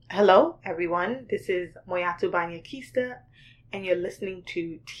Hello, everyone. This is Moyatu Banyakista, and you're listening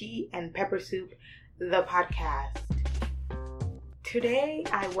to Tea and Pepper Soup, the podcast. Today,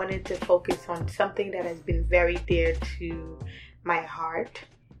 I wanted to focus on something that has been very dear to my heart,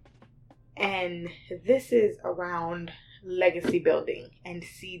 and this is around legacy building and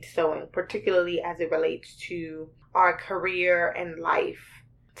seed sowing, particularly as it relates to our career and life.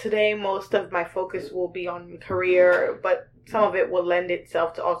 Today, most of my focus will be on career, but some of it will lend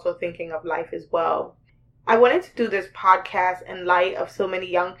itself to also thinking of life as well. I wanted to do this podcast in light of so many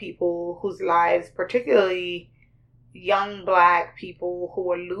young people whose lives, particularly young Black people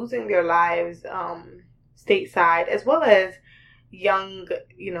who are losing their lives stateside, as well as young,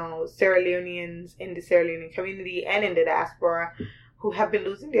 Sierra Leoneans in the Sierra Leonean community and in the diaspora who have been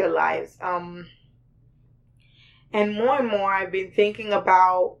losing their lives. And more, I've been thinking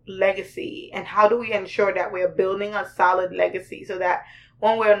about legacy and how do we ensure that we're building a solid legacy so that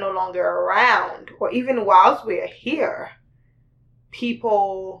when we're no longer around, or even whilst we're here,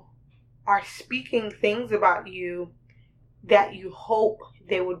 people are speaking things about you that you hope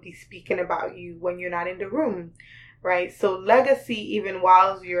they would be speaking about you when you're not in the room, right? So legacy even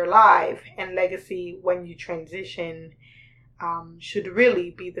whilst you're alive and legacy when you transition should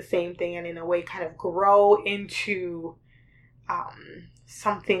really be the same thing, and in a way kind of grow into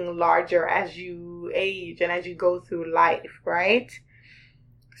something larger as you age and as you go through life, right?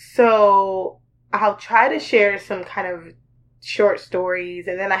 So I'll try to share some kind of short stories,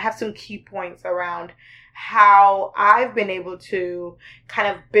 and then I have some key points around how I've been able to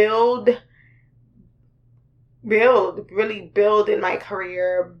kind of really build in my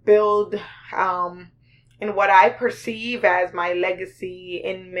career, build in what I perceive as my legacy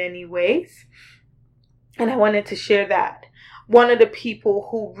in many ways. And I wanted to share that. One of the people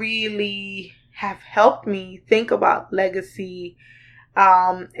who really have helped me think about legacy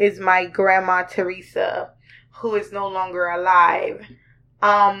is my grandma Teresa, who is no longer alive.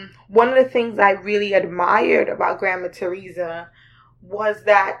 One of the things I really admired about Grandma Teresa was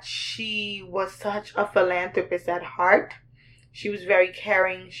that she was such a philanthropist at heart. She was very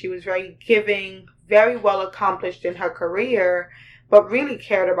caring. She was very giving, very well accomplished in her career, but really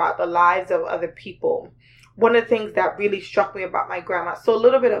cared about the lives of other people. One of the things that really struck me about my grandma, so a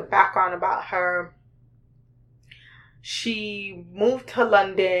little bit of background about her. She moved to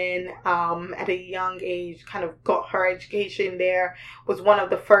London at a young age, kind of got her education there, was one of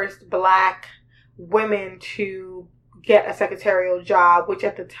the first Black women to get a secretarial job, which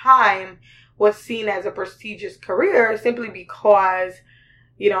at the time was seen as a prestigious career simply because,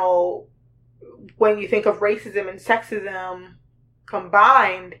 when you think of racism and sexism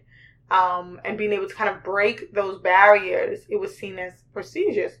combined, and being able to kind of break those barriers, it was seen as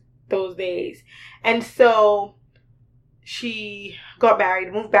prestigious those days. And so she got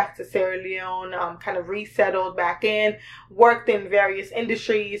married, moved back to Sierra Leone, kind of resettled back in, worked in various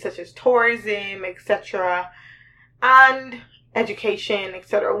industries such as tourism, etc., and education,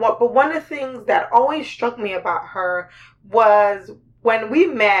 etc. But one of the things that always struck me about her was when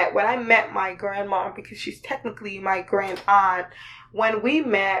I met my grandma, because she's technically my grand aunt, when we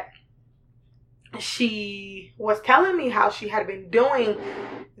met, she was telling me how she had been doing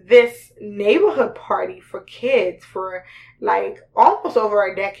this neighborhood party for kids for like almost over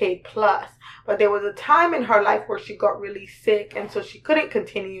a decade plus. But there was a time in her life where she got really sick, and so she couldn't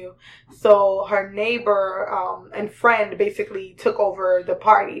continue. So her neighbor and friend basically took over the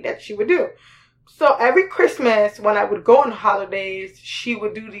party that she would do. So every Christmas, when I would go on holidays, she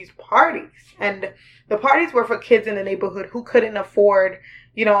would do these parties. And the parties were for kids in the neighborhood who couldn't afford,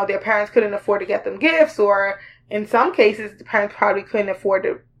 their parents couldn't afford to get them gifts, or in some cases, the parents probably couldn't afford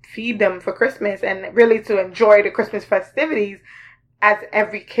to feed them for Christmas and really to enjoy the Christmas festivities as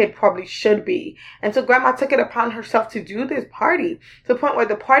every kid probably should be. And so Grandma took it upon herself to do this party to the point where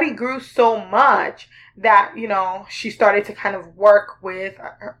the party grew so much that, she started to kind of work with,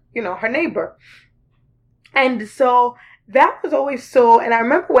 her neighbor. And so that was always so, and I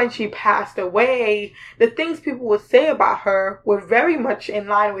remember when she passed away, the things people would say about her were very much in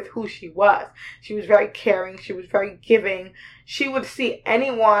line with who she was. She was very caring. She was very giving. She would see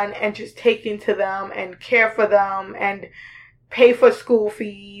anyone and just take into them and care for them and pay for school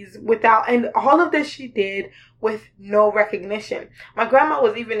fees and all of this she did with no recognition. My grandma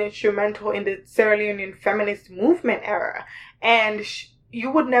was even instrumental in the Sierra Leonean feminist movement era, and you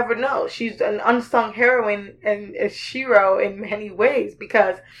would never know. She's an unsung heroine and a hero in many ways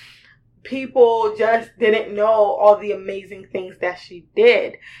because people just didn't know all the amazing things that she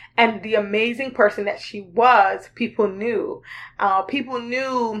did. And the amazing person that she was, people knew. People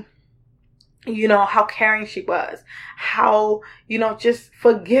knew you know, how caring she was, how, you know, just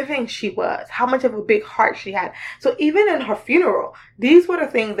forgiving she was, how much of a big heart she had. So even in her funeral, these were the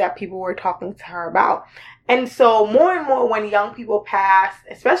things that people were talking to her about. And so more and more when young people pass,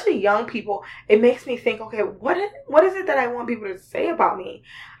 especially young people, it makes me think, okay, what is it that I want people to say about me?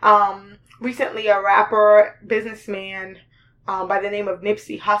 Recently a rapper, businessman, by the name of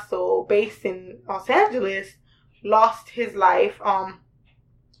Nipsey Hussle, based in Los Angeles, lost his life.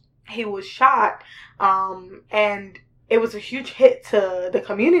 He was shot, and it was a huge hit to the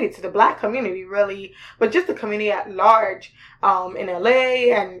community, to the Black community, really, but just the community at large, in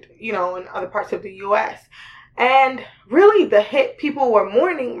LA and, you know, in other parts of the US. And really the hit, people were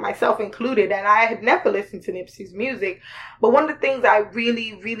mourning, myself included, and I had never listened to Nipsey's music. But one of the things that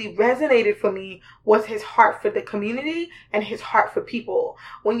really, really resonated for me was his heart for the community and his heart for people.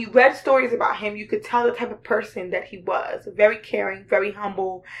 When you read stories about him, you could tell the type of person that he was. Very caring, very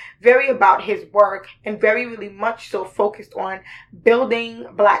humble, very about his work, and very, really much so focused on building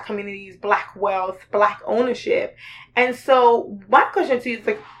Black communities, Black wealth, Black ownership. And so my question to you is,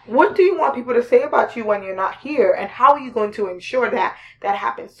 like, what do you want people to say about you when you're not here? And how are you going to ensure that that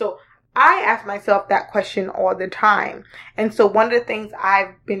happens? So I ask myself that question all the time. And so one of the things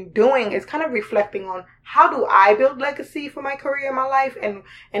I've been doing is kind of reflecting on, how do I build legacy for my career and my life? And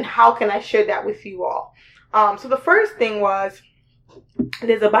how can I share that with you all? So the first thing was,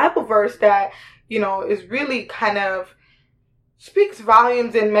 there's a Bible verse that, you know, is really kind of speaks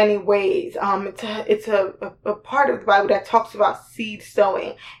volumes in many ways. It's a part of the Bible that talks about seed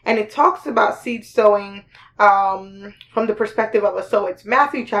sowing, and it talks about seed sowing from the perspective of a sower. It's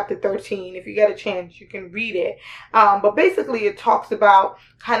Matthew chapter 13. If you get a chance, you can read it. But basically, it talks about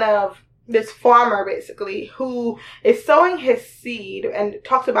kind of this farmer, basically, who is sowing his seed, and it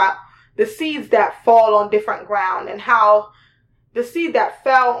talks about the seeds that fall on different ground, and how the seed that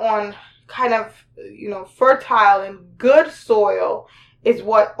fell on kind of, you know, fertile and good soil is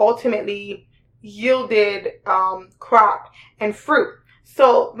what ultimately yielded crop and fruit.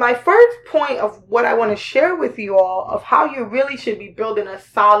 So my first point of what I want to share with you all of how you really should be building a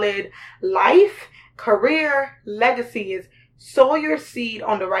solid life, career, legacy is sow your seed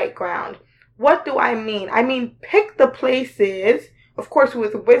on the right ground. What do I mean? I mean, pick the places, of course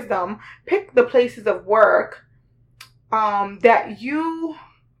with wisdom, pick the places of work that you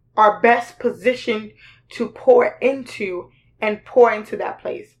are best positioned to pour into, and pour into that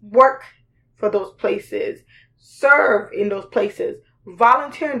place. Work for those places. Serve in those places.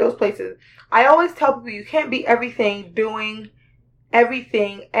 Volunteer in those places. I always tell people, you can't be everything, doing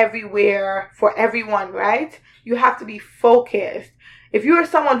everything, everywhere, for everyone, right? You have to be focused. If you are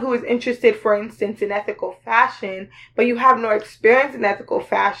someone who is interested, for instance, in ethical fashion, but you have no experience in ethical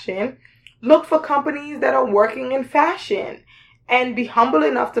fashion, look for companies that are working in fashion. And be humble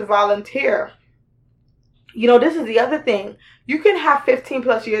enough to volunteer. You know, this is the other thing. You can have 15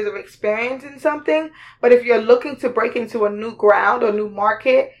 plus years of experience in something, but if you're looking to break into a new ground or new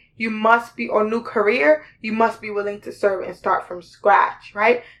market, you must be, or new career, you must be willing to serve and start from scratch,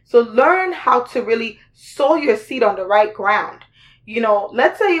 right? So learn how to really sow your seed on the right ground. You know,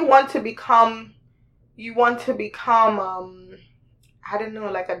 let's say you want to become, I don't know,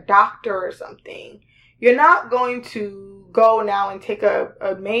 like a doctor or something. You're not going to go now and take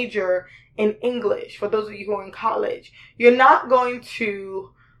a major in English, for those of you who are in college. You're not going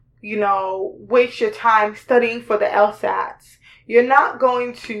to, you know, waste your time studying for the LSATs. You're not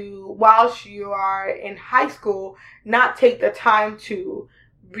going to, whilst you are in high school, not take the time to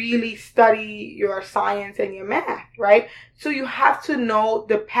really study your science and your math, right? So you have to know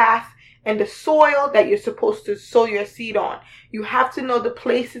the path and the soil that you're supposed to sow your seed on. You have to know the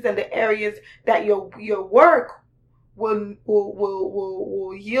places and the areas that your work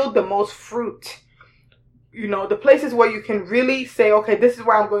will yield the most fruit. You know, the places where you can really say, okay, this is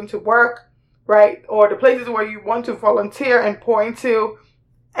where I'm going to work, right? Or the places where you want to volunteer and pour into,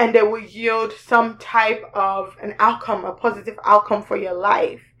 and they will yield some type of an outcome, a positive outcome for your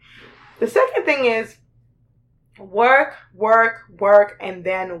life. The second thing is work, and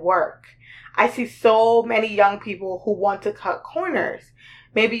then work. I see so many young people who want to cut corners.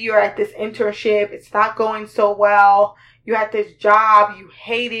 Maybe you're at this internship, it's not going so well. You're at this job, you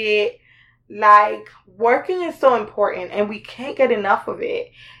hate it. Like, working is so important and we can't get enough of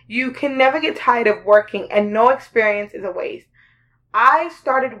it. You can never get tired of working, and no experience is a waste. I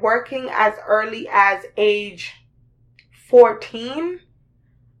started working as early as age 14,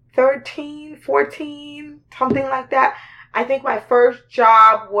 13, 14, something like that. I think my first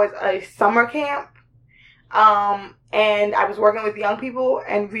job was a summer camp. And I was working with young people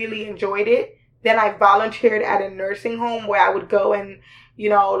and really enjoyed it. Then I volunteered at a nursing home where I would go and,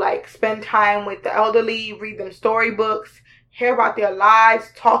 like spend time with the elderly, read them storybooks, hear about their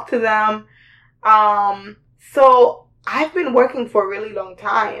lives, talk to them. So I've been working for a really long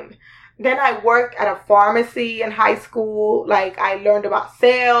time. Then I worked at a pharmacy in high school. Like, I learned about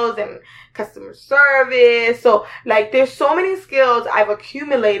sales and customer service. So, like, there's so many skills I've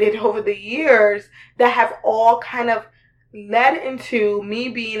accumulated over the years that have all kind of led into me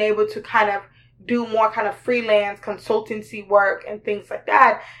being able to kind of do more kind of freelance consultancy work and things like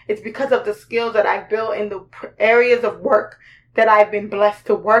that. It's because of the skills that I've built in the areas of work that I've been blessed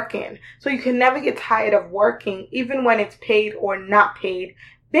to work in. So you can never get tired of working, even when it's paid or not paid.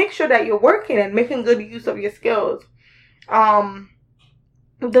 Make sure that you're working and making good use of your skills.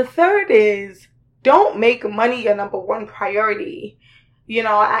 The third is, don't make money your number one priority.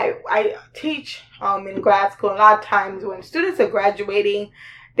 I teach in grad school. A lot of times when students are graduating,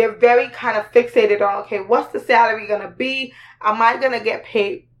 they're very kind of fixated on, okay, what's the salary going to be? Am I going to get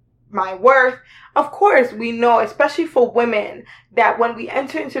paid my worth? Of course, we know, especially for women, that when we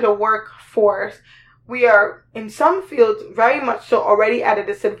enter into the workforce, we are in some fields very much so already at a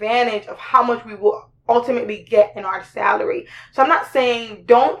disadvantage of how much we will ultimately get in our salary. So I'm not saying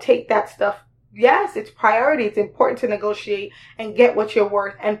don't take that stuff. Yes, it's priority. It's important to negotiate and get what you're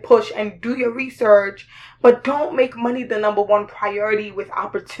worth and push and do your research, but don't make money the number one priority with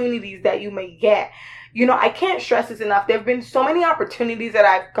opportunities that you may get. I can't stress this enough. There have been so many opportunities that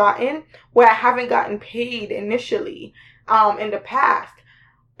I've gotten where I haven't gotten paid initially in the past,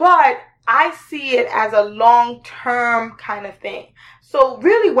 but I see it as a long-term kind of thing. So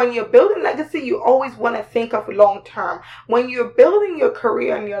really, when you're building legacy, you always want to think of long-term. When you're building your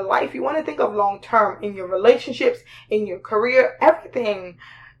career and your life, you want to think of long-term in your relationships, in your career, everything.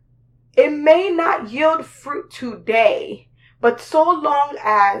 It may not yield fruit today, but so long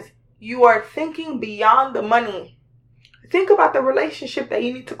as you are thinking beyond the money, think about the relationship that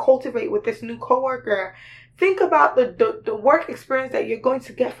you need to cultivate with this new coworker. Think about the work experience that you're going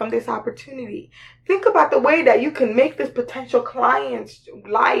to get from this opportunity. Think about the way that you can make this potential client's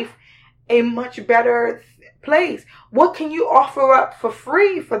life a much better place. What can you offer up for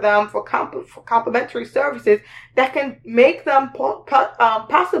free for them for complimentary services that can make them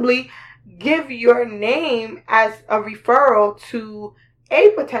possibly give your name as a referral to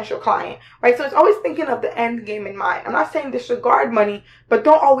a potential client, right? So it's always thinking of the end game in mind. I'm not saying disregard money, but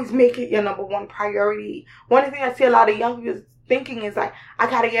don't always make it your number one priority. One thing I see a lot of young people thinking is like, I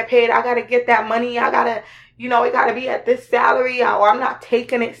gotta get paid, I gotta get that money, I gotta, it gotta be at this salary, or I'm not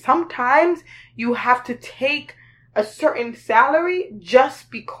taking it. Sometimes you have to take a certain salary just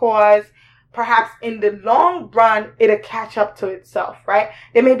because perhaps in the long run, it'll catch up to itself, right?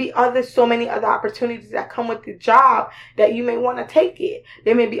 There may be so many other opportunities that come with the job that you may want to take it.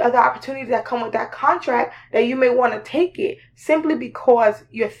 There may be other opportunities that come with that contract that you may want to take it simply because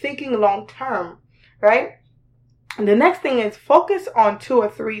you're thinking long term, right? And the next thing is focus on 2 or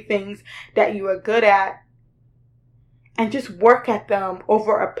 3 things that you are good at and just work at them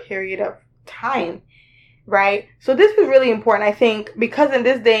over a period of time. Right? So this is really important, I think, because in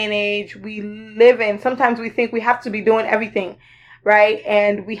this day and age we live in, sometimes we think we have to be doing everything, right?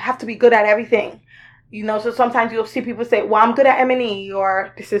 And we have to be good at everything. So sometimes you'll see people say, well, I'm good at M&E,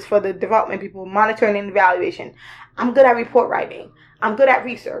 or this is for the development people, monitoring and evaluation. I'm good at report writing. I'm good at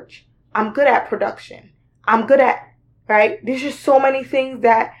research. I'm good at production. I'm good at, right? There's just so many things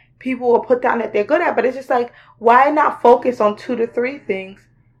that people will put down that they're good at, but it's just like, why not focus on 2 to 3 things,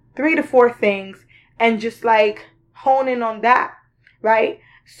 3 to 4 things, and just like hone in on that, right?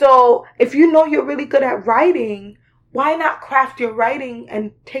 So if you know you're really good at writing, why not craft your writing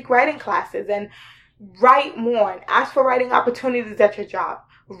and take writing classes and write more and ask for writing opportunities at your job,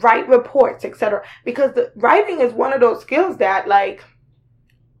 write reports, etc. Because the writing is one of those skills that like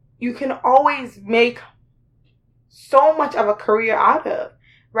you can always make so much of a career out of,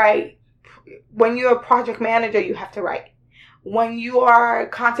 right? When you're a project manager, you have to write. When you are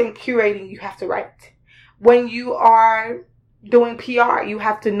content curating, you have to write. When you are doing PR, you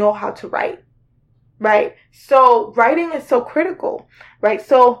have to know how to write, right? So writing is so critical, right?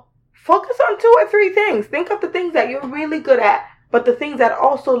 So focus on 2 or 3 things. Think of the things that you're really good at, but the things that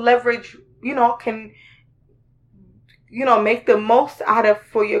also leverage, can, make the most out of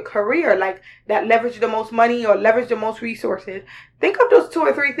for your career, like that leverage the most money or leverage the most resources. Think of those 2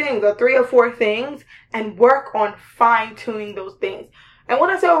 or 3 things or 3 or 4 things and work on fine tuning those things. And when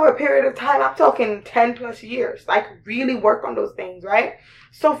I say over a period of time, I'm talking 10 plus years, like really work on those things, right?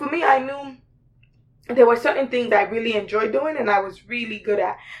 So for me, I knew there were certain things I really enjoyed doing and I was really good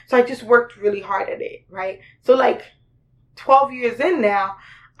at. So I just worked really hard at it, right? So like 12 years in now,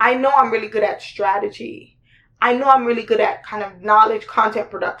 I know I'm really good at strategy. I know I'm really good at kind of knowledge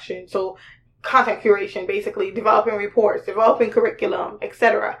content production. So content curation, basically developing reports, developing curriculum,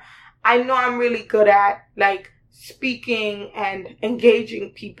 etc. I know I'm really good at like speaking and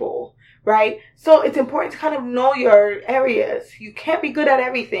engaging people, right? So it's important to kind of know your areas. You can't be good at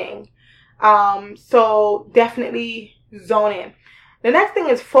everything. So definitely zone in. The next thing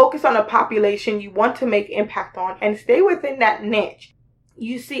is focus on a population you want to make impact on and stay within that niche.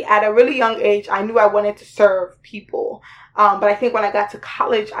 You see, at a really young age, I knew I wanted to serve people. But I think when I got to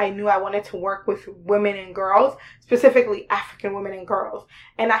college, I knew I wanted to work with women and girls, specifically African women and girls.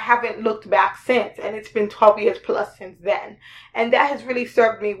 And I haven't looked back since. And it's been 12 years plus since then. And that has really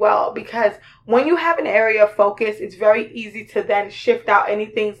served me well, because when you have an area of focus, it's very easy to then shift out any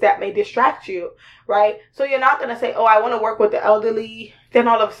things that may distract you, right? So you're not going to say, oh, I want to work with the elderly. Then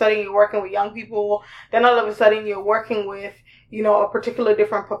all of a sudden you're working with young people. Then all of a sudden you're working with, you know, a particular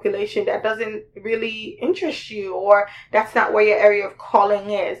different population that doesn't really interest you, or that's not where your area of calling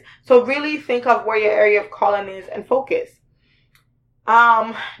is. So really think of where your area of calling is and focus.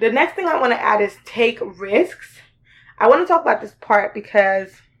 The next thing I want to add is take risks. I want to talk about this part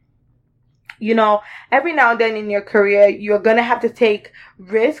because, you know, every now and then in your career, you're going to have to take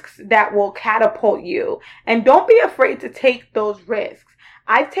risks that will catapult you. And don't be afraid to take those risks.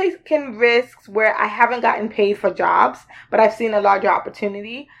 I've taken risks where I haven't gotten paid for jobs, but I've seen a larger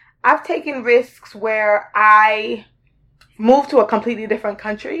opportunity. I've taken risks where I moved to a completely different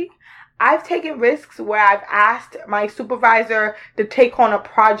country. I've taken risks where I've asked my supervisor to take on a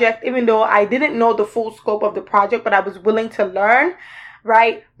project, even though I didn't know the full scope of the project, but I was willing to learn,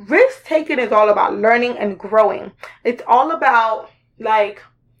 right? Risk taking is all about learning and growing. It's all about, like,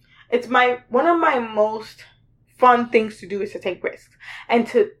 it's one of my most fun things to do is to take risks and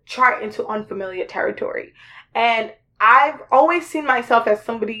to chart into unfamiliar territory. And I've always seen myself as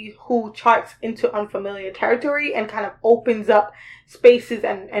somebody who charts into unfamiliar territory and kind of opens up spaces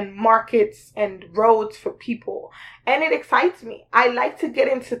and markets and roads for people. And it excites me. I like to get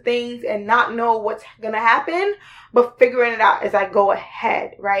into things and not know what's going to happen, but figuring it out as I go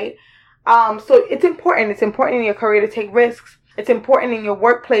ahead, right? So it's important. It's important in your career to take risks. It's important in your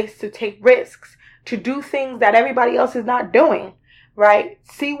workplace to take risks, to do things that everybody else is not doing, right?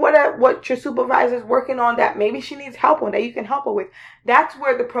 See what your supervisor is working on that maybe she needs help on, that you can help her with. That's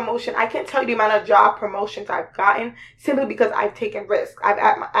where the promotion, I can't tell you the amount of job promotions I've gotten simply because I've taken risks. I've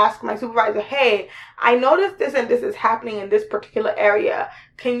asked my supervisor, hey, I noticed this and this is happening in this particular area.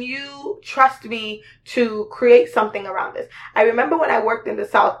 Can you trust me to create something around this? I remember when I worked in the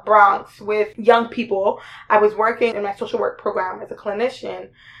South Bronx with young people, I was working in my social work program as a clinician,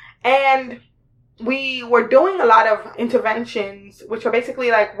 and we were doing a lot of interventions, which are basically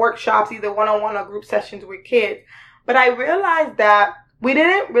like workshops, either one-on-one or group sessions with kids. But I realized that we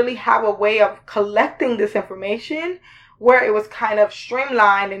didn't really have a way of collecting this information where it was kind of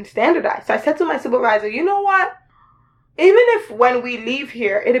streamlined and standardized. So I said to my supervisor, you know what? Even if when we leave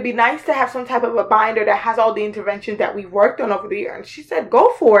here, it'd be nice to have some type of a binder that has all the interventions that we've worked on over the year. And she said,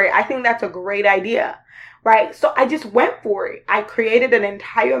 go for it. I think that's a great idea, right? So I just went for it. I created an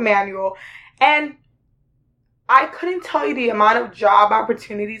entire manual. And I couldn't tell you the amount of job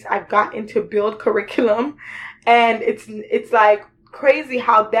opportunities I've gotten to build curriculum. And it's like crazy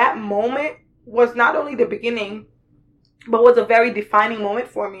how that moment was not only the beginning, but was a very defining moment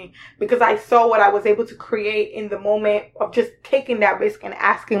for me, because I saw what I was able to create in the moment of just taking that risk and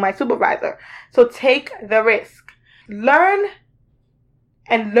asking my supervisor. So take the risk. Learn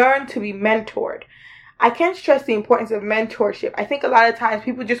to be mentored. I can't stress the importance of mentorship. I think a lot of times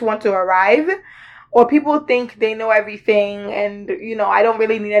people just want to arrive, or people think they know everything and, you know, I don't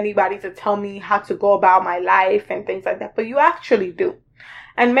really need anybody to tell me how to go about my life and things like that. But you actually do.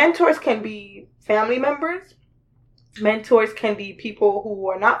 And mentors can be family members. Mentors can be people who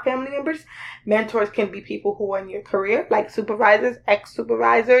are not family members. Mentors can be people who are in your career, like supervisors,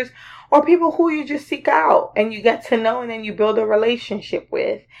 ex-supervisors, or people who you just seek out and you get to know and then you build a relationship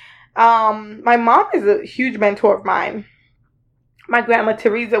with. My mom is a huge mentor of mine. My grandma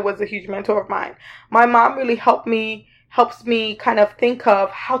Teresa was a huge mentor of mine. My mom really helps me kind of think of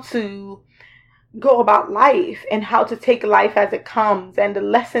how to go about life and how to take life as it comes and the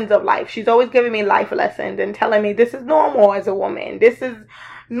lessons of life. She's always giving me life lessons and telling me this is normal as a woman. This is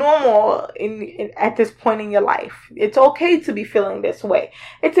normal at this point in your life. It's okay to be feeling this way.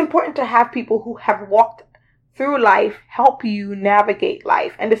 It's important to have people who have walked through life help you navigate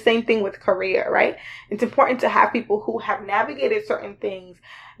life. And the same thing with career, right? It's important to have people who have navigated certain things.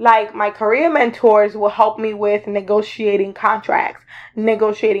 Like my career mentors will help me with negotiating contracts,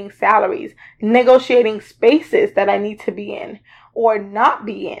 negotiating salaries, negotiating spaces that I need to be in, or not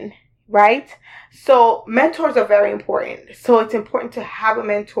be in, right? So mentors are very important. So it's important to have a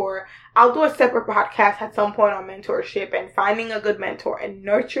mentor. I'll do a separate podcast at some point on mentorship and finding a good mentor and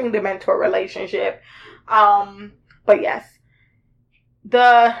nurturing the mentor relationship. But yes,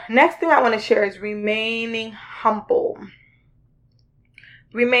 the next thing I want to share is remaining humble.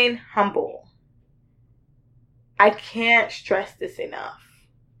 Remain humble. I can't stress this enough.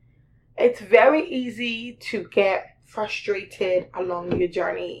 It's very easy to get frustrated along your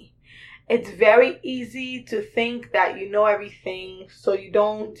journey. It's very easy to think that you know everything, so you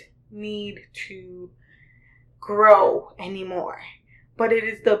don't need to grow anymore. But it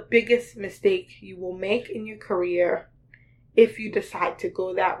is the biggest mistake you will make in your career if you decide to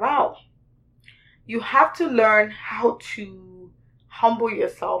go that route. You have to learn how to humble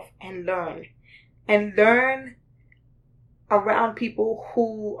yourself and learn around people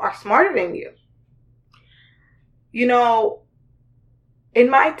who are smarter than you. You know, in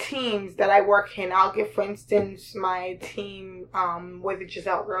my teams that I work in, I'll give, for instance, my team with the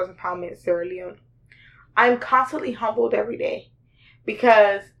Giselle Girls Empowerment Sierra Leone. I'm constantly humbled every day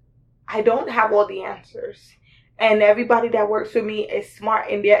because I don't have all the answers. And everybody that works with me is smart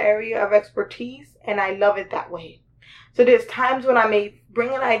in their area of expertise, and I love it that way. So there's times when I may bring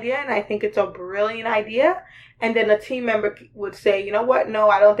an idea and I think it's a brilliant idea, and then a team member would say, you know what, no,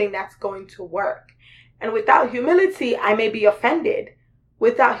 I don't think that's going to work. And without humility, I may be offended.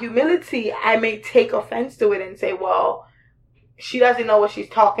 Without humility, I may take offense to it and say, well, she doesn't know what she's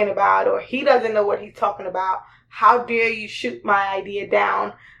talking about, or he doesn't know what he's talking about. How dare you shoot my idea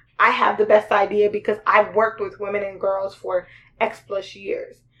down? I have the best idea because I've worked with women and girls for X plus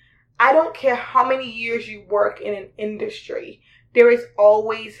years. I don't care how many years you work in an industry. There is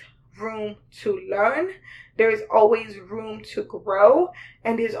always room to learn. There is always room to grow.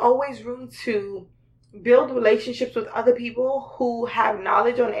 And there's always room to build relationships with other people who have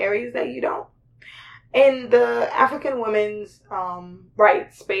knowledge on areas that you don't. In the African women's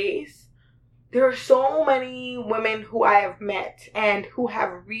rights space, there are so many women who I have met and who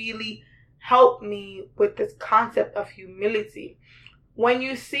have really helped me with this concept of humility. When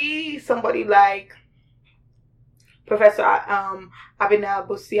you see somebody like Professor Abina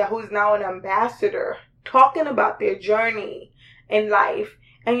Busia, who is now an ambassador, talking about their journey in life,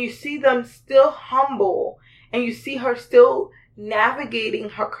 and you see them still humble, and you see her still navigating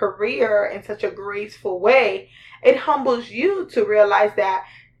her career in such a graceful way, it humbles you to realize that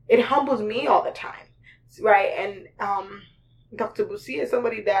it humbles me all the time, right? And Dr. Busia is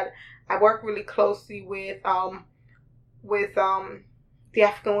somebody that I work really closely with the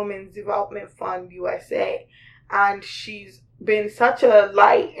African Women's Development Fund USA, and she's been such a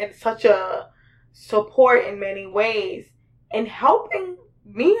light and such a support in many ways in helping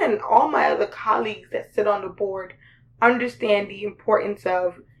me and all my other colleagues that sit on the board understand the importance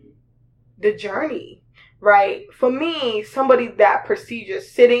of the journey, right? For me, somebody that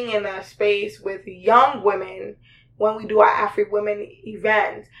prestigious, sitting in a space with young women when we do our Afri Women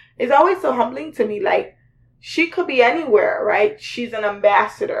events, is always so humbling to me. Like, she could be anywhere, right? She's an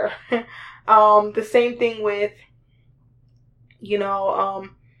ambassador. The same thing with,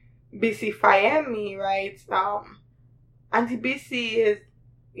 BC Fayemi, right? Auntie BC is,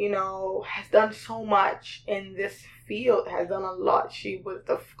 has done so much in this field, has done a lot. She was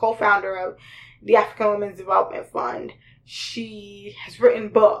the co-founder of the African Women's Development Fund. She has written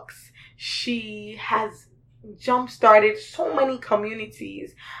books. She has jump-started so many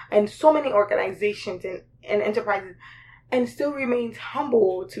communities and so many organizations and enterprises, and still remains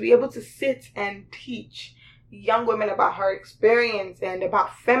humble to be able to sit and teach young women about her experience and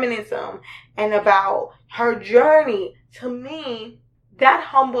about feminism and about her journey. To me, that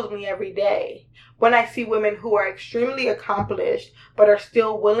humbles me every day when I see women who are extremely accomplished but are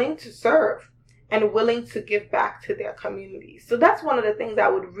still willing to serve and willing to give back to their communities. So that's one of the things I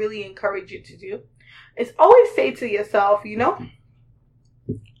would really encourage you to do, is always say to yourself,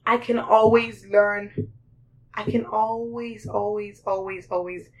 I can always learn. I can always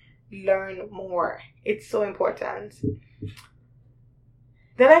learn more. It's so important.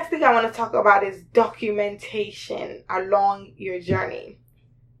 The next thing I want to talk about is documentation along your journey.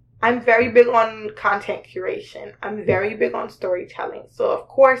 I'm very big on content curation. I'm very big on storytelling. So of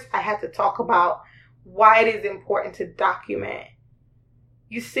course I had to talk about why it is important to document.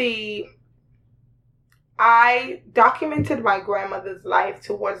 You see, I documented my grandmother's life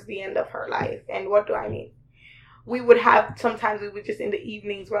towards the end of her life. And what do I mean? Sometimes we would just, in the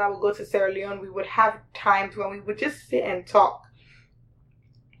evenings when I would go to Sierra Leone, we would have times when we would just sit and talk.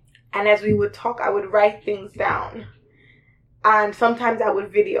 And as we would talk, I would write things down. And sometimes I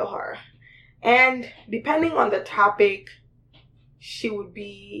would video her. And depending on the topic, she would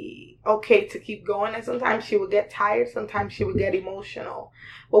be okay to keep going, and sometimes she would get tired, sometimes she would get emotional.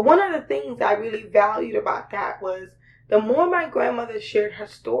 But one of the things I really valued about that was the more my grandmother shared her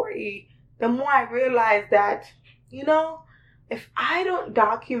story, the more I realized that, if I don't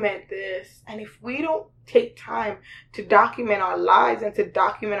document this, and if we don't take time to document our lives and to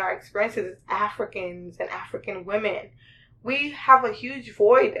document our experiences as Africans and African women, we have a huge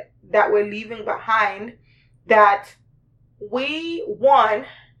void that we're leaving behind. That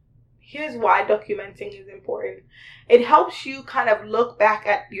here's why documenting is important. It helps you kind of look back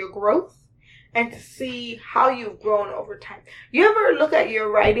at your growth and to see how you've grown over time. You ever look at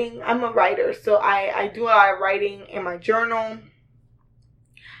your writing? I'm a writer, so I do a lot of writing in my journal.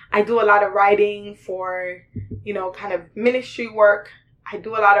 I do a lot of writing for, kind of ministry work. I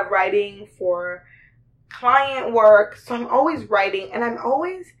do a lot of writing for client work. So I'm always writing, and I'm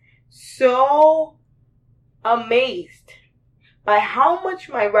always so amazed by how much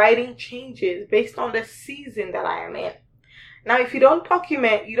my writing changes based on the season that I am in. Now, if you don't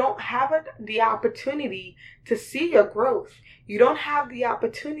document, you don't have the opportunity to see your growth. You don't have the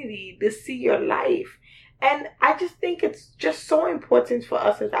opportunity to see your life. And I just think it's just so important for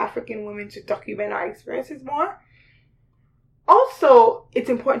us as African women to document our experiences more. Also, it's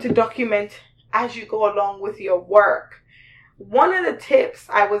important to document as you go along with your work. One of the tips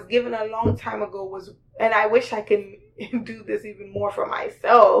I was given a long time ago was, and I wish I can do this even more for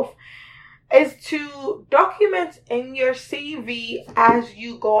myself, is to document in your CV as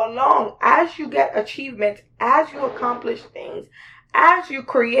you go along, as you get achievements, as you accomplish things, as you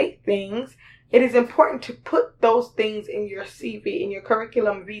create things. It is important to put those things in your CV, in your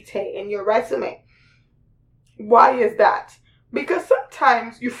curriculum vitae, in your resume. Why is that? Because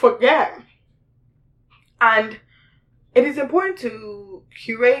sometimes you forget. And it is important to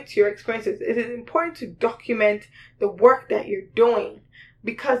curate your experiences. It is important to document the work that you're doing,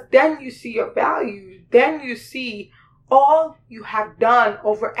 because then you see your value. Then you see all you have done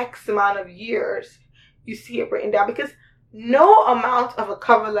over X amount of years. You see it written down, because no amount of a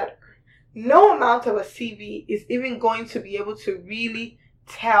cover letter, no amount of a CV is even going to be able to really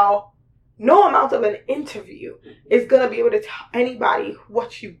tell. No amount of an interview is going to be able to tell anybody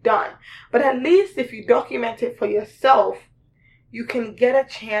what you've done. But at least if you document it for yourself, you can get a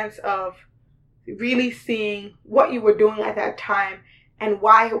chance of really seeing what you were doing at that time and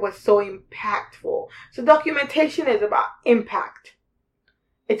why it was so impactful. So documentation is about impact.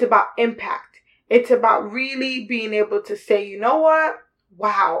 It's about impact. It's about really being able to say, you know what?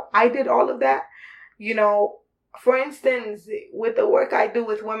 Wow, I did all of that. For instance, with the work I do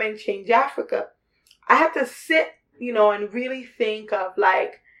with Women Change Africa, I have to sit, and really think of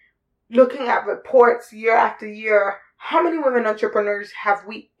looking at reports year after year. How many women entrepreneurs have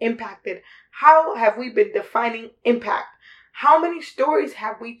we impacted? How have we been defining impact? How many stories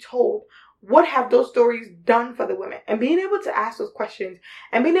have we told? What have those stories done for the women? And being able to ask those questions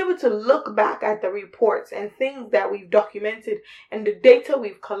and being able to look back at the reports and things that we've documented and the data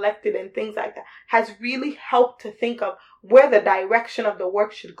we've collected and things like that has really helped to think of where the direction of the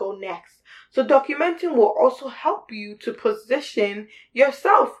work should go next. So documenting will also help you to position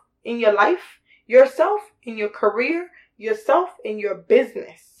yourself in your life, yourself in your career, yourself in your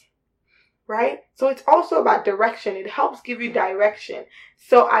business. Right? So it's also about direction. It helps give you direction.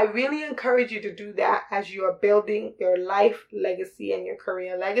 So I really encourage you to do that as you are building your life legacy and your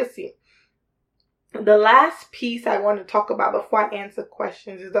career legacy. The last piece I want to talk about before I answer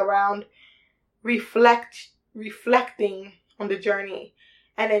questions is around reflecting on the journey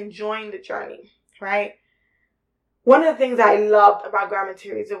and enjoying the journey, right? One of the things I loved about Grandma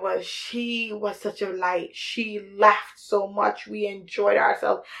Teresa was she was such a light. She laughed so much. We enjoyed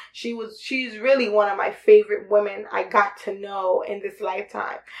ourselves. She's really one of my favorite women I got to know in this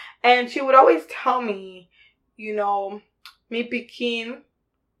lifetime. And she would always tell me, me pikin,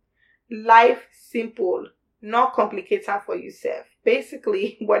 life simple, not complicate time for yourself.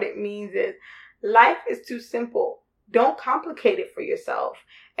 Basically, what it means is life is too simple. Don't complicate it for yourself.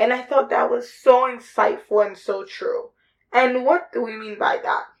 And I thought that was so insightful and so true. And what do we mean by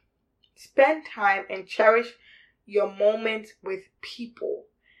that? Spend time and cherish your moments with people.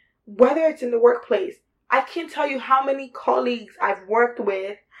 Whether it's in the workplace. I can't tell you how many colleagues I've worked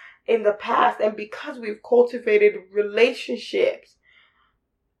with in the past. And because we've cultivated relationships,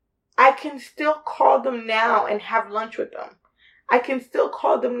 I can still call them now and have lunch with them. I can still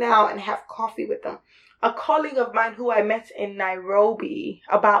call them now and have coffee with them. A colleague of mine who I met in Nairobi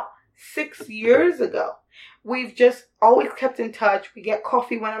about 6 years ago. We've just always kept in touch. We get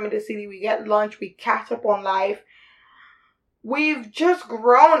coffee when I'm in the city. We get lunch. We catch up on life. we've just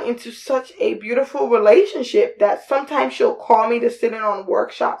grown into such a beautiful relationship that sometimes she'll call me to sit in on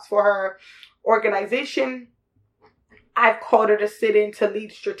workshops for her organization. I've called her to sit in to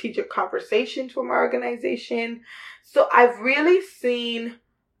lead strategic conversations for my organization. So I've really seen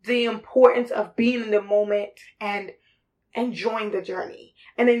the importance of being in the moment and enjoying the journey.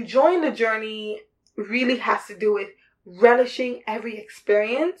 And enjoying the journey really has to do with relishing every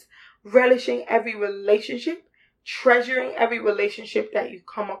experience, relishing every relationship, treasuring every relationship that you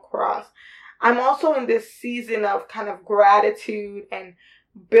come across. I'm also in this season of kind of gratitude and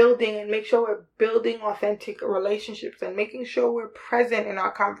building, and make sure we're building authentic relationships and making sure we're present in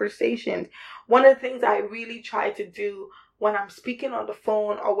our conversations. One of the things I really try to do when I'm speaking on the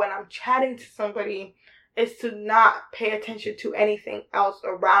phone or when I'm chatting to somebody is to not pay attention to anything else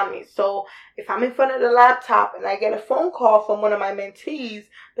around me. So if I'm in front of the laptop and I get a phone call from one of my mentees,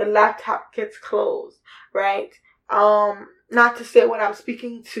 the laptop gets closed, right? Not to say when I'm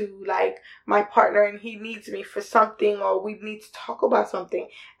speaking to like my partner and he needs me for something or we need to talk about something,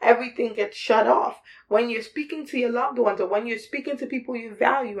 everything gets shut off. When you're speaking to your loved ones or when you're speaking to people you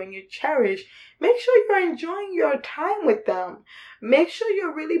value and you cherish, make sure you're enjoying your time with them. Make sure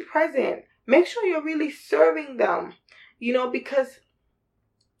you're really present. Make sure you're really serving them, because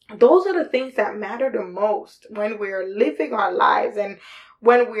those are the things that matter the most when we're living our lives and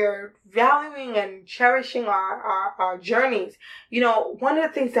when we're valuing and cherishing our journeys. One of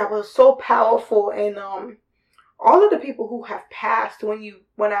the things that was so powerful in all of the people who have passed,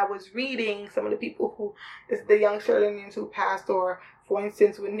 when I was reading some of the people who, the young Australians who passed, or for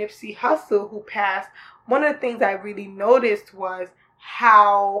instance with Nipsey Hussle who passed, one of the things I really noticed was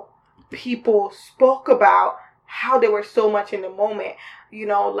how people spoke about how they were so much in the moment.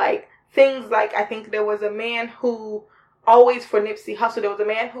 Like things like, I think there was a man who always, for Nipsey Hussle, there was a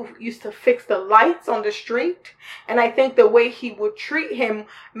man who used to fix the lights on the street. And I think the way he would treat him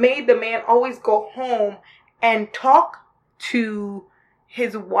made the man always go home and talk to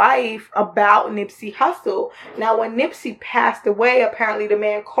his wife about Nipsey Hussle. Now, when Nipsey passed away, apparently the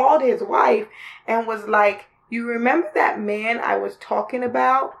man called his wife and was like, "You remember that man I was talking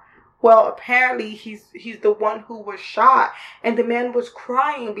about? Well, apparently he's the one who was shot." And the man was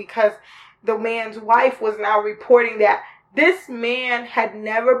crying because the man's wife was now reporting that this man had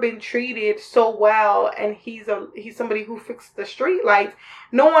never been treated so well, and he's somebody who fixed the street lights.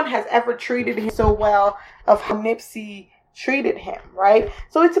 No one has ever treated him so well of how Nipsey treated him, right?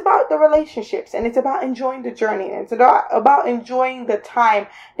 So it's about the relationships, and it's about enjoying the journey, and it's about enjoying the time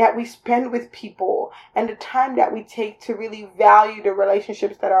that we spend with people and the time that we take to really value the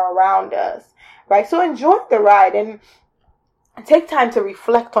relationships that are around us, right? So enjoy the ride and take time to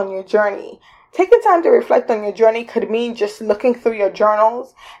reflect on your journey. Taking time to reflect on your journey could mean just looking through your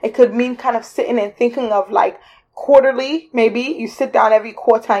journals. It could mean kind of sitting and thinking of like quarterly, maybe you sit down every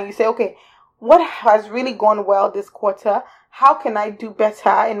quarter and you say, okay, what has really gone well this quarter? How can I do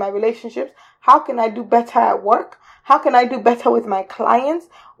better in my relationships? How can I do better at work? How can I do better with my clients?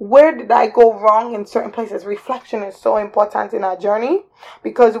 Where did I go wrong in certain places? Reflection is so important in our journey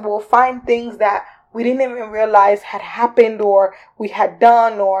because we'll find things that we didn't even realize had happened, or we had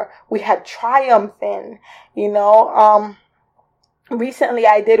done, or we had triumphed in, Recently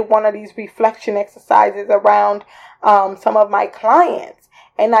I did one of these reflection exercises around some of my clients.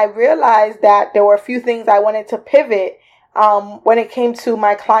 And I realized that there were a few things I wanted to pivot when it came to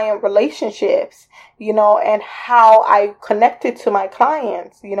my client relationships, and how I connected to my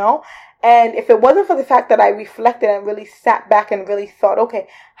clients, And if it wasn't for the fact that I reflected and really sat back and really thought, okay,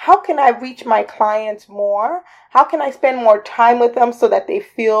 how can I reach my clients more? How can I spend more time with them so that they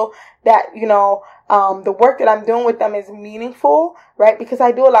feel that, the work that I'm doing with them is meaningful, right? Because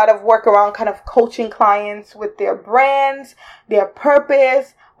I do a lot of work around kind of coaching clients with their brands, their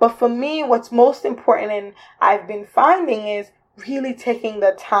purpose. But for me, what's most important, and I've been finding, is really taking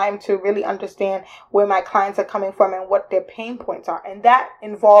the time to really understand where my clients are coming from and what their pain points are. And that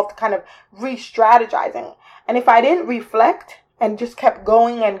involved kind of re-strategizing. And if I didn't reflect and just kept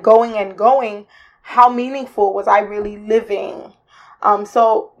going and going and going, how meaningful was I really living?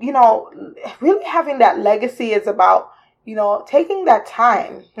 So, really having that legacy is about, taking that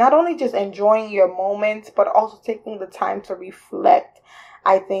time, not only just enjoying your moments, but also taking the time to reflect,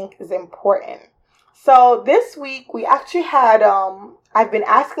 I think is important. So this week we actually had, I've been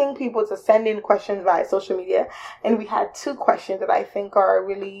asking people to send in questions via social media, and we had 2 questions that I think are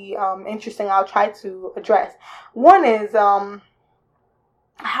really interesting. I'll try to address. One is,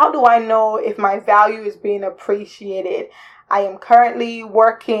 how do I know if my value is being appreciated? I am currently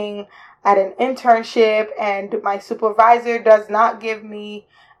working at an internship and my supervisor does not give me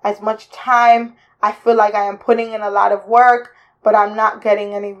as much time. I feel like I am putting in a lot of work, but I'm not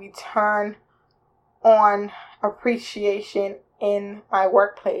getting any return on appreciation in my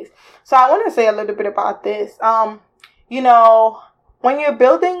workplace. So I want to say a little bit about this. When you're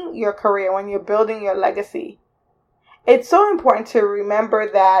building your career, when you're building your legacy, it's so important to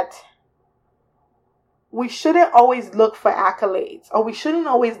remember that we shouldn't always look for accolades, or we shouldn't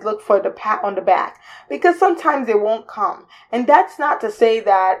always look for the pat on the back, because sometimes it won't come. And that's not to say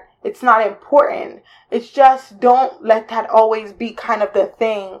that it's not important. It's just, don't let that always be kind of the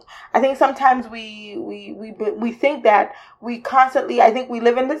thing. I think sometimes we think that I think we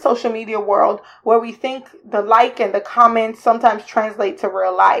live in the social media world where we think the like and the comments sometimes translate to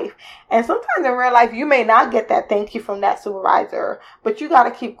real life. And sometimes in real life, you may not get that thank you from that supervisor, but you got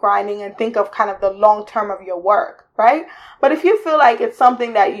to keep grinding and think of kind of the long term of your work, right? But if you feel like it's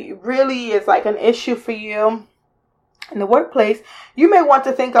something that really is like an issue for you in the workplace, you may want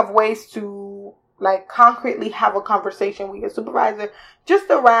to think of ways to like concretely have a conversation with your supervisor just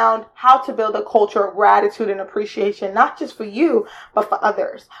around how to build a culture of gratitude and appreciation, not just for you, but for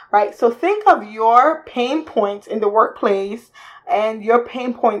others, right? So think of your pain points in the workplace and your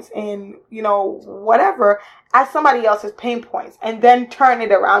pain points in, whatever, as somebody else's pain points, and then turn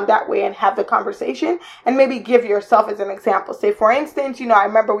it around that way and have the conversation, and maybe give yourself as an example. Say, for instance, I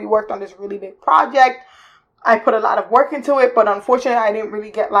remember we worked on this really big project. I put a lot of work into it, but unfortunately I didn't really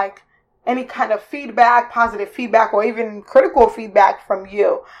get like any kind of feedback, positive feedback, or even critical feedback from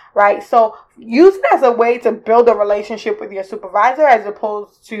you, right? So use it as a way to build a relationship with your supervisor, as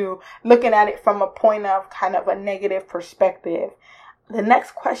opposed to looking at it from a point of kind of a negative perspective. The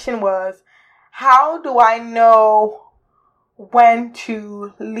next question was, how do I know when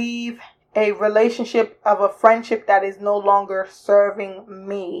to leave a relationship of a friendship that is no longer serving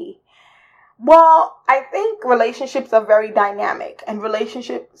me? Well, I think relationships are very dynamic, and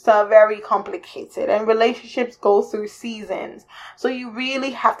relationships are very complicated, and relationships go through seasons. So you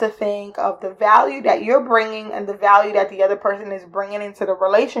really have to think of the value that you're bringing and the value that the other person is bringing into the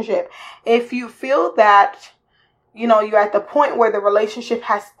relationship. If you feel that, you're at the point where the relationship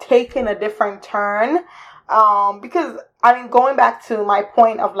has taken a different turn, because going back to my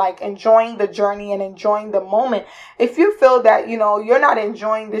point of like enjoying the journey and enjoying the moment, if you feel that, you're not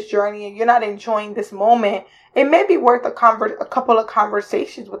enjoying this journey and you're not enjoying this moment, it may be worth a couple of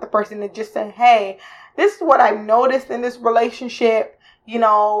conversations with the person and just say, hey, this is what I've noticed in this relationship.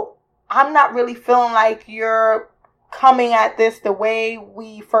 I'm not really feeling like you're coming at this the way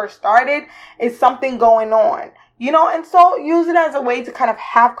we first started. Is something going on? And so use it as a way to kind of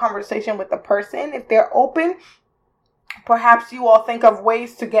have conversation with the person. If they're open, perhaps you all think of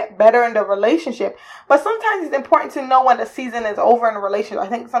ways to get better in the relationship. But sometimes it's important to know when the season is over in a relationship. I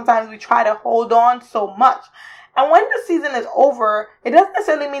think sometimes we try to hold on so much. And when the season is over, it doesn't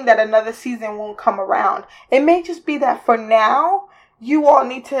necessarily mean that another season won't come around. It may just be that for now, you all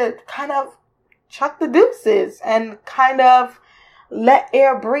need to kind of chuck the deuces and kind of let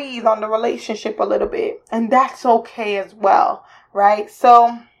air breathe on the relationship a little bit. And that's okay as well, right?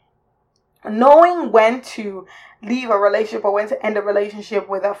 So knowing when to leave a relationship or when to end a relationship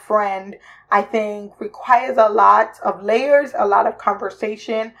with a friend, I think requires a lot of layers, a lot of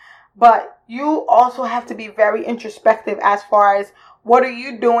conversation. But you also have to be very introspective as far as what are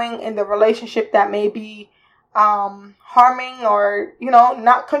you doing in the relationship that may be harming or,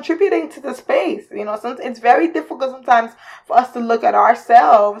 not contributing to the space. It's very difficult sometimes for us to look at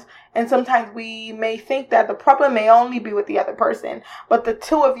ourselves, and sometimes we may think that the problem may only be with the other person, but the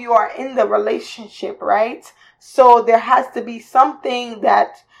two of you are in the relationship, right? So there has to be something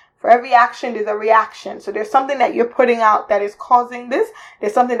that, for every action, there's a reaction. So there's something that you're putting out that is causing this.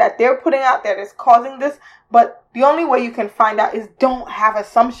 There's something that they're putting out that is causing this. But the only way you can find out is don't have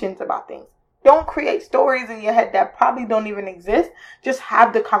assumptions about things. Don't create stories in your head that probably don't even exist. Just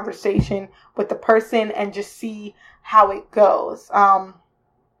have the conversation with the person and just see how it goes.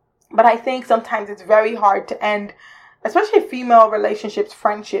 But I think sometimes it's very hard to end, especially female relationships,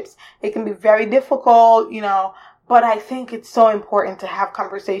 friendships. It can be very difficult, but I think it's so important to have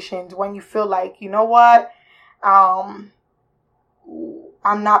conversations when you feel like, what, I'm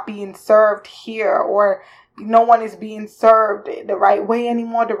not being served here, or no one is being served the right way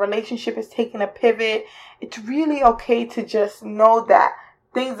anymore. The relationship is taking a pivot. It's really okay to just know that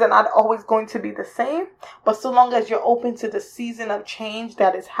things are not always going to be the same. But so long as you're open to the season of change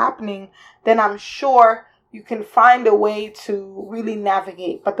that is happening, then I'm sure you can find a way to really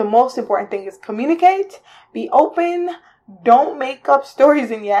navigate. But the most important thing is communicate, be open, don't make up stories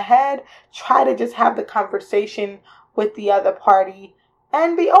in your head. Try to just have the conversation with the other party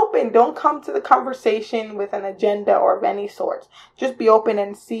And be open. Don't come to the conversation with an agenda or of any sort. Just be open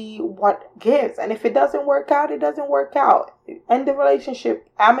and see what gives. And if it doesn't work out, it doesn't work out. End the relationship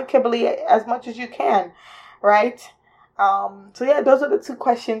amicably as much as you can, right? So yeah, those are the 2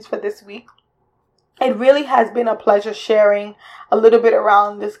 questions for this week. It really has been a pleasure sharing a little bit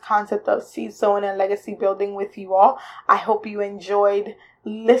around this concept of seed sowing and legacy building with you all. I hope you enjoyed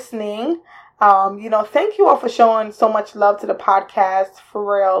listening. Thank you all for showing so much love to the podcast,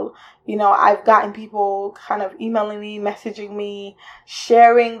 for real. I've gotten people kind of emailing me, messaging me,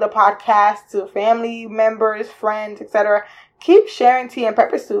 sharing the podcast to family members, friends, etc. Keep sharing Tea and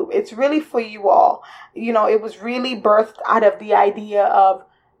Pepper Soup. It's really for you all. It was really birthed out of the idea of,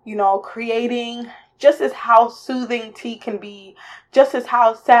 creating just as how soothing tea can be, just as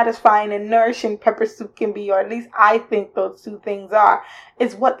how satisfying and nourishing pepper soup can be, or at least I think those 2 things are,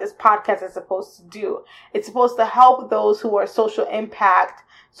 is what this podcast is supposed to do. It's supposed to help those who are social impact,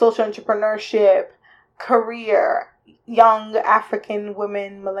 social entrepreneurship, career, young African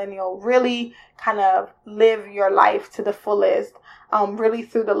women, millennial, really kind of live your life to the fullest, really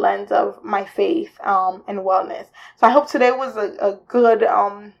through the lens of my faith and wellness. So I hope today was a good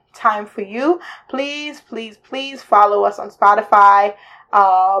time for you. Please follow us on Spotify.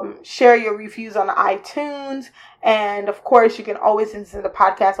 Share your reviews on iTunes. And of course, you can always listen to the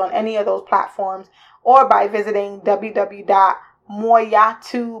podcast on any of those platforms or by visiting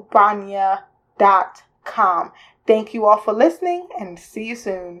www.moyatubanya.com. Thank you all for listening and see you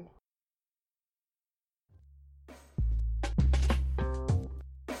soon.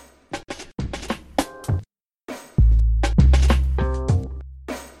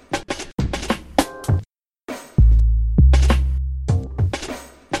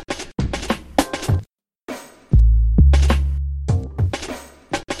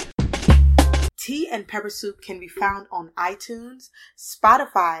 Tea and Pepper Soup can be found on iTunes,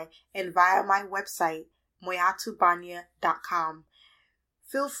 Spotify, and via my website, moyatubanya.com.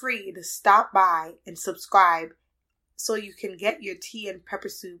 Feel free to stop by and subscribe so you can get your Tea and Pepper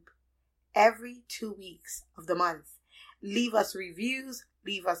Soup every 2 weeks of the month. Leave us reviews,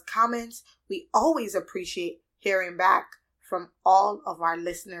 leave us comments. We always appreciate hearing back from all of our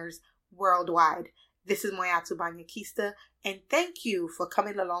listeners worldwide. This is Moyatu Banyakista, and thank you for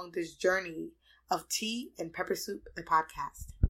coming along this journey of Tea and Pepper Soup, the podcast.